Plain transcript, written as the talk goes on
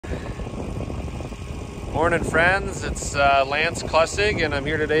Morning, friends. It's Lance Klussig, and I'm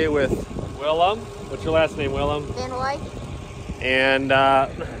here today with Willem. What's your last name, Willem? Van Wyck. And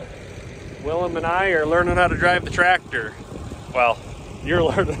Willem and I are learning how to drive the tractor. Well, you're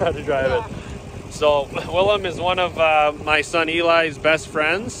learning how to drive it. So Willem is one of my son Eli's best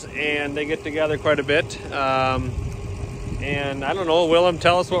friends, and they get together quite a bit. And I don't know, Willem,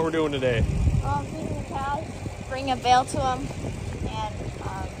 tell us what we're doing today. Feeding the cows, bring a bale to them, and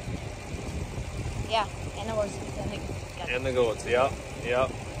yeah, and the horses. And the goats, yep.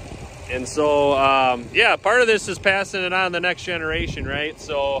 And so, yeah, part of this is passing it on to the next generation, right?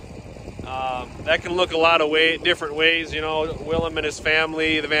 So that can look a lot of different ways. You know, Willem and his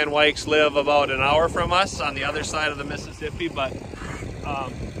family, the Van Wycks, live about an hour from us on the other side of the Mississippi. But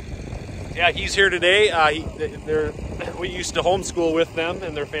yeah, he's here today. We used to homeschool with them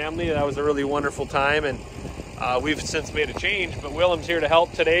and their family. That was a really wonderful time, and we've since made a change. But Willem's here to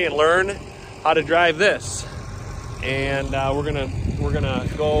help today and learn how to drive this. And we're gonna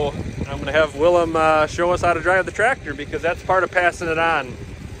go. I'm gonna have Willem show us how to drive the tractor, because that's part of passing it on.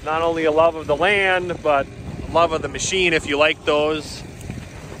 Not only a love of the land, but a love of the machine, if you like those.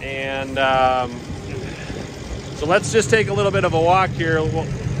 And so let's just take a little bit of a walk here.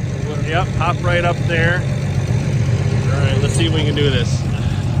 Yep, hop right up there. All right, let's see if we can do this.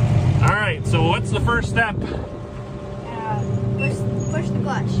 All right, so what's the first step? Push the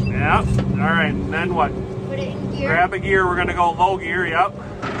clutch. Yep. All right, and then what? Put it in gear. Grab a gear. We're gonna go low gear. Yep.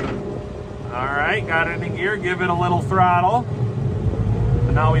 All right, got it in gear. Give it a little throttle.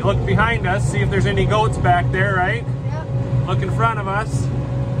 And now we look behind us, see if there's any goats back there, right? Yep. Look in front of us.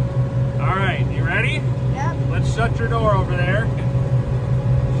 All right, you ready? Yep. Let's shut your door over there.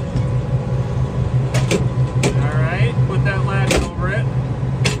 All right, put that latch over it.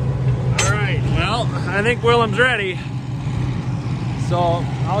 All right, well, I think Willem's ready. So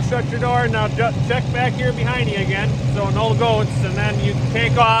I'll shut your door, and now check back here behind you again, so no goats, and then you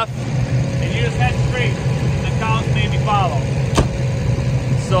take off and you just head straight. The cows maybe follow.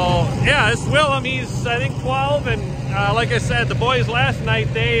 So yeah, this is Willem. He's I think 12, and like I said, the boys last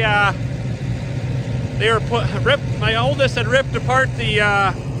night they were ripped. My oldest had ripped apart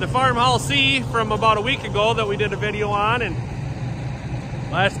the farmhouse C from about a week ago that we did a video on, and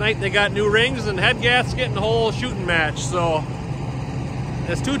last night they got new rings and head gasket and the whole shooting match. So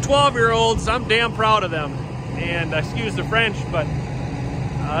as two 12-year-olds, I'm damn proud of them. And excuse the French, but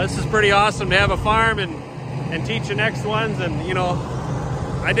this is pretty awesome to have a farm and teach the next ones. And you know,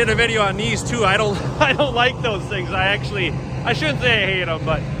 I did a video on these too. I don't like those things. I shouldn't say I hate them,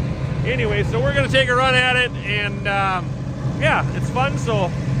 but anyway, so we're gonna take a run at it, and yeah, it's fun.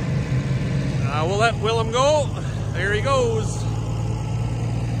 So we'll let Willem go. There he goes.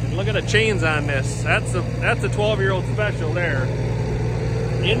 And look at the chains on this. That's a 12-year-old special there.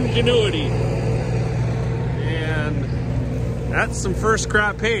 Ingenuity. And that's some first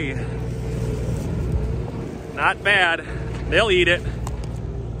crop hay. Not bad. They'll eat it.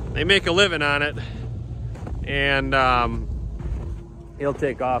 They make a living on it. And he'll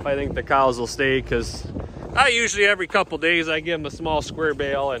take off. I think the cows will stay, because I usually every couple days I give them a small square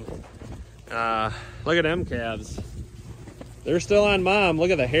bale. And look at them calves. They're still on mom. Look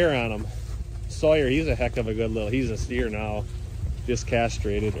at the hair on them. Sawyer, he's a heck of a good he's a steer now. Just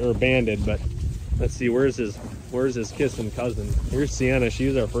castrated or banded, but let's see, where's his kissing cousin? Here's Sienna.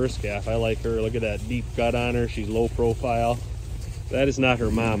 She's our first calf. I like her. Look at that deep gut on her. She's low profile. That is not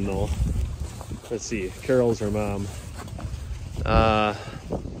her mom though. Let's see, Carol's her mom.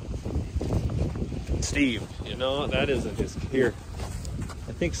 Steve, you know, that isn't his. Here,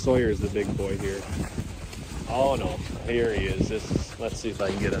 I think Sawyer's the big boy here. Oh no, here he is. Let's see if I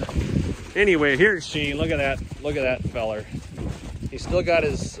can get a. Anyway, here's she. Look at that feller. He's still got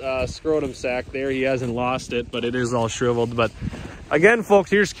his scrotum sac there. He hasn't lost it, but it is all shriveled. But again,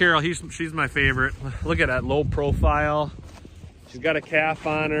 folks, here's Carol. She's my favorite. Look at that low profile. She's got a calf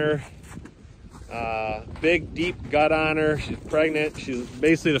on her. Big, deep gut on her. She's pregnant. She's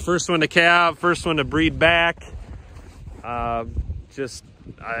basically the first one to calve, first one to breed back. I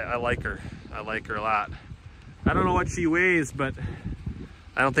like her. I like her a lot. I don't know what she weighs, but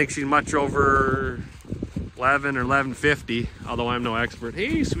I don't think she's much over 11 or 1150, although I'm no expert.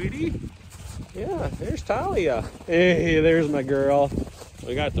 Hey, sweetie. Yeah, there's Talia. Hey, there's my girl.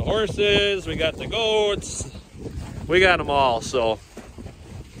 We got the horses, we got the goats, we got them all. So,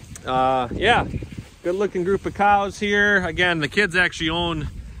 yeah, good looking group of cows here. Again, the kids actually own,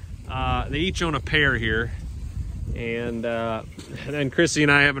 they each own a pair here. And then Chrissy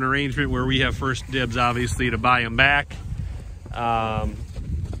and I have an arrangement where we have first dibs, obviously, to buy them back.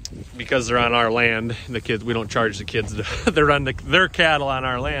 Because they're on our land. The kids, we don't charge the kids to run their cattle on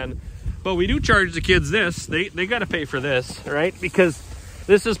our land. But we do charge the kids this. They got to pay for this, right? Because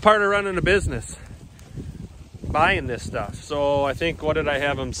this is part of running a business, buying this stuff. So I think, what did I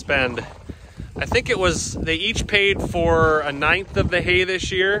have them spend? I think it was, they each paid for 1/9 of the hay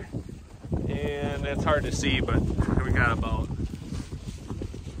this year. And it's hard to see, but we got about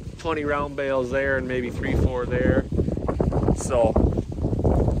 20 round bales there and maybe 3-4 there. So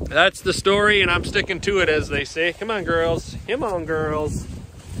that's the story, and I'm sticking to it, as they say. Come on, girls. Come on, girls.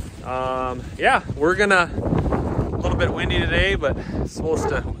 Yeah, we're gonna, a little bit windy today, but it's supposed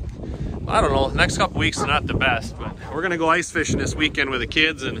to, I don't know, the next couple weeks are not the best, but we're gonna go ice fishing this weekend with the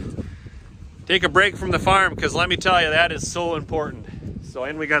kids and take a break from the farm, because let me tell you, that is so important. So,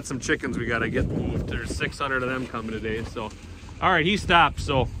 and we got some chickens we gotta get moved. There's 600 of them coming today. So, all right, he stopped.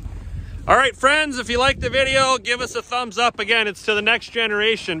 So, all right, friends, if you liked the video, give us a thumbs up. Again, it's to the next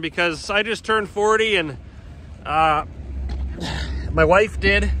generation, because I just turned 40 and my wife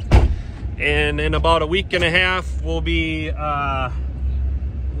did. And in about a week and a half, it'll be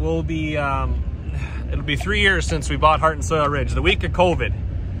 3 years since we bought Heart and Soil Ridge, the week of COVID.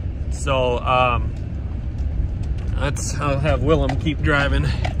 So, I'll have Willem keep driving.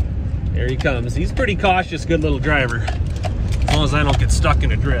 There he comes. He's pretty cautious, good little driver. As long as I don't get stuck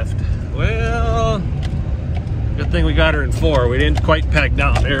in a drift. Well, good thing we got her in 4. We didn't quite peg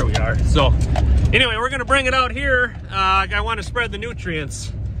down. There we are. So, anyway, we're gonna bring it out here. I want to spread the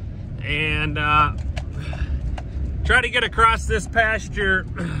nutrients and try to get across this pasture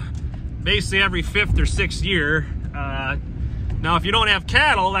basically every 5th or 6th year. Now, if you don't have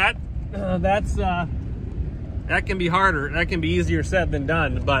cattle, that can be harder. That can be easier said than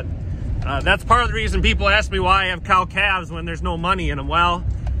done. But that's part of the reason people ask me why I have cow calves when there's no money in them. Well,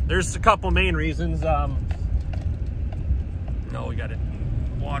 there's a couple main reasons. No, we got a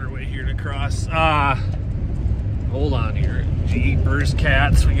waterway here to cross. Hold on here. Jeepers,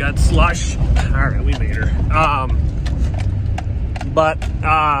 cats. We got slush. All right, we made her. But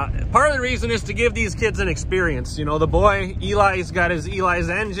part of the reason is to give these kids an experience. You know, the boy, Eli's got his Eli's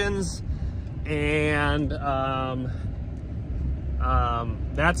engines, and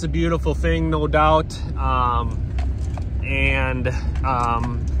that's a beautiful thing, no doubt.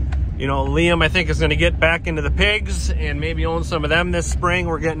 You know, Liam, I think, is going to get back into the pigs and maybe own some of them this spring.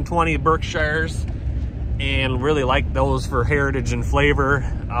 We're getting 20 Berkshires and really like those for heritage and flavor.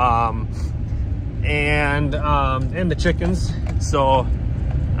 And the chickens. So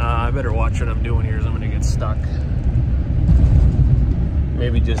I better watch what I'm doing here, as I'm gonna get stuck.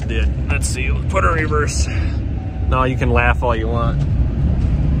 Maybe just did. Let's see, let's put her in reverse. No, you can laugh all you want.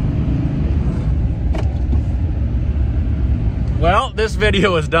 Well, this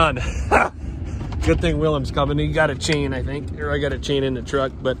video is done. Good thing Willem's coming. He got a chain, I think, or I got a chain in the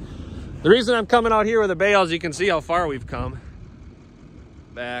truck. But the reason I'm coming out here with the bales, you can see how far we've come.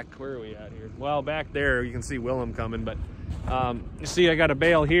 Back, where are we at here? Well, back there, you can see Willem coming, but you see I got a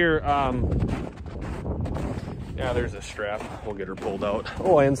bale here. Yeah, there's a strap. We'll get her pulled out.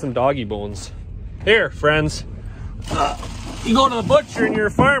 Oh, and some doggy bones. Here, friends. You go to the butcher and you're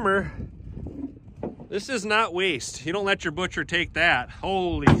a farmer. This is not waste. You don't let your butcher take that.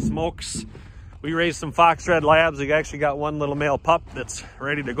 Holy smokes. We raised some fox red labs. We actually got one little male pup that's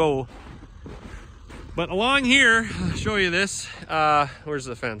ready to go. But along here, I'll show you this. Where's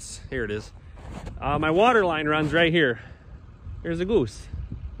the fence? Here it is. My water line runs right here. Here's a goose.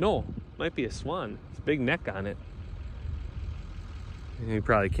 No, might be a swan. It's a big neck on it. You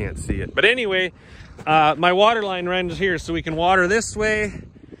probably can't see it. But anyway, my water line runs here, so we can water this way.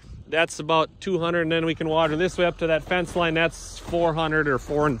 That's about 200, and then we can water this way up to that fence line. That's 400 or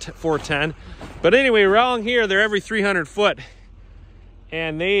 410. But anyway, around here, they're every 300 foot.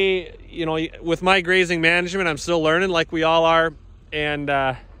 And they, you know, with my grazing management, I'm still learning, like we all are. And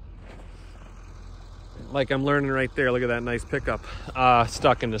like I'm learning right there. Look at that nice pickup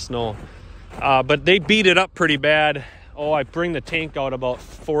stuck in the snow. But they beat it up pretty bad. Oh, I bring the tank out about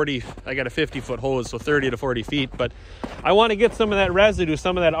 40. I got a 50-foot hose, so 30 to 40 feet. But I want to get some of that residue,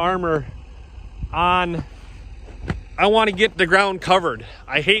 some of that armor on. I want to get the ground covered.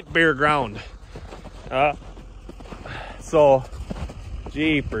 I hate bare ground. So,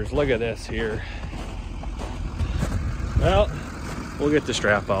 jeepers, look at this here. Well, we'll get the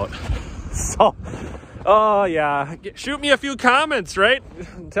strap out. So, oh yeah, shoot me a few comments, right?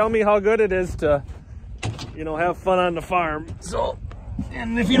 Tell me how good it is to, you know, have fun on the farm. So,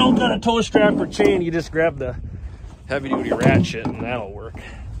 and if you don't got a tow strap or chain, you just grab the heavy duty ratchet and that'll work.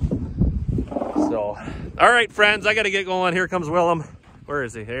 So, all right, friends, I got to get going. Here comes Willem. Where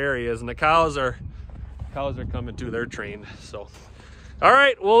is he? There he is. And the cows are coming too. They're trained. So, all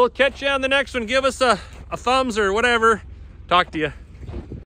right, we'll catch you on the next one. Give us a thumbs or whatever. Talk to you.